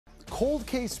Cold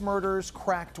case murders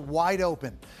cracked wide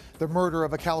open. The murder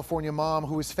of a California mom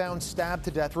who was found stabbed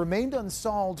to death remained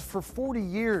unsolved for 40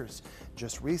 years.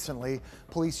 Just recently,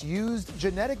 police used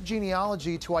genetic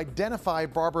genealogy to identify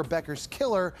Barbara Becker's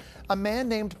killer, a man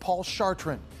named Paul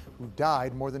Chartrand, who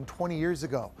died more than 20 years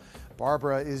ago.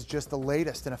 Barbara is just the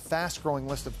latest in a fast-growing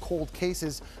list of cold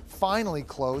cases finally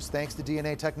closed thanks to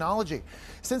DNA technology.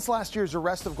 Since last year's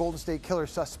arrest of Golden State Killer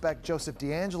suspect Joseph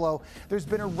DeAngelo, there's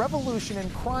been a revolution in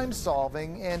crime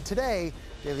solving, and today,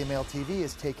 DailyMailTV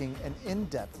is taking an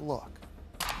in-depth look.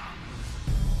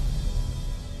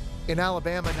 In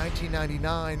Alabama,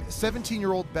 1999,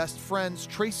 17-year-old best friends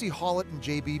Tracy Hollett and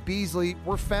J.B. Beasley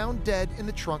were found dead in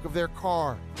the trunk of their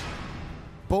car.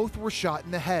 Both were shot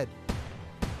in the head,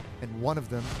 and one of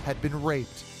them had been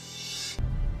raped.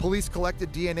 Police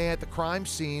collected DNA at the crime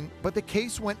scene, but the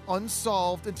case went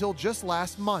unsolved until just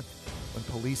last month, when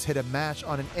police hit a match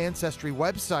on an ancestry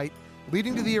website,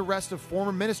 leading to the arrest of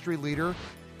former ministry leader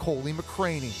Coley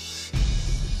McCraney.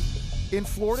 In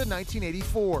Florida,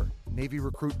 1984, Navy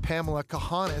recruit Pamela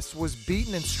Kahanis was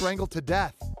beaten and strangled to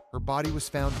death. Her body was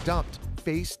found dumped,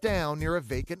 face down near a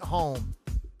vacant home.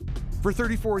 For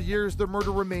 34 years, the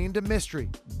murder remained a mystery.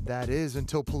 That is,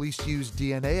 until police used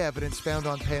DNA evidence found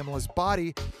on Pamela's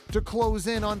body to close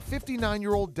in on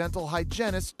 59-year-old dental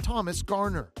hygienist Thomas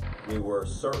Garner. We were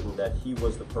certain that he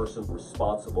was the person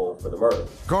responsible for the murder.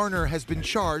 Garner has been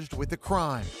charged with the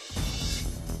crime.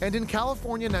 And in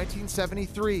California,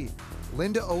 1973,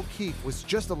 Linda O'Keefe was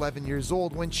just 11 years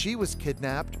old when she was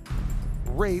kidnapped,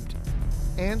 raped,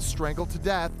 and strangled to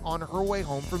death on her way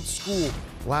home from school.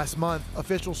 Last month,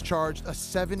 officials charged a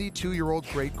 72-year-old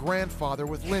great-grandfather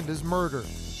with Linda's murder.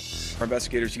 Our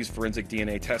investigators used forensic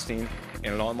DNA testing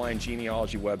and an online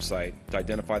genealogy website to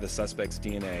identify the suspect's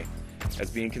DNA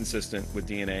as being consistent with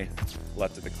DNA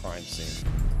left at the crime scene.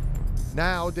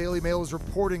 Now, Daily Mail is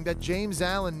reporting that James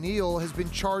Allen Neal has been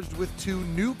charged with 2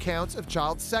 new counts of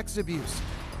child sex abuse,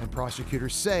 and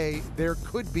prosecutors say there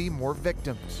could be more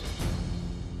victims.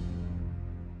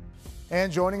 And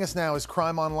joining us now is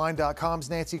CrimeOnline.com's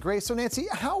Nancy Grace. So Nancy,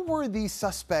 how were these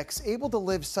suspects able to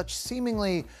live such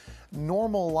seemingly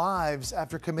normal lives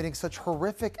after committing such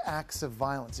horrific acts of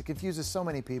violence? It confuses so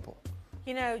many people.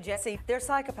 You know, Jesse, they're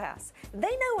psychopaths.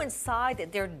 They know inside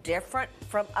that they're different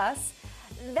from us.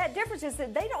 That difference is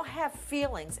that they don't have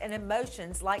feelings and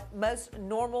emotions like most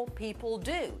normal people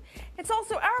do. It's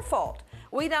also our fault.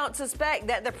 We don't suspect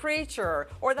that the preacher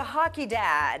or the hockey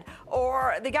dad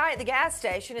or the guy at the gas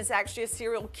station is actually a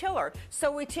serial killer.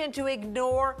 So we tend to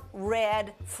ignore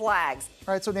red flags.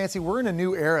 All right, so Nancy, we're in a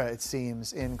new era, it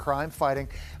seems, in crime fighting.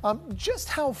 Just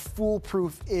how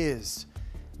foolproof is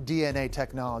DNA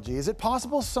technology? Is it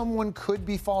possible someone could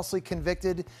be falsely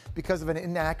convicted because of an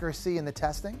inaccuracy in the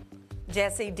testing?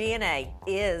 Jesse, DNA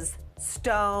is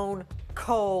stone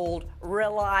cold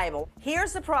reliable.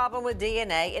 Here's the problem with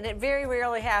DNA, and it very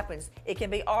rarely happens. It can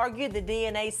be argued the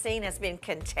DNA scene has been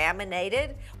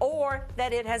contaminated or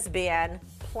that it has been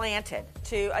planted.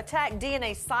 To attack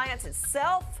DNA science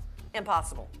itself,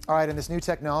 impossible. All right, and this new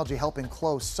technology helping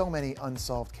close so many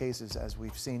unsolved cases as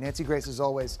we've seen. Nancy Grace, as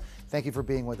always, thank you for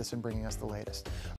being with us and bringing us the latest.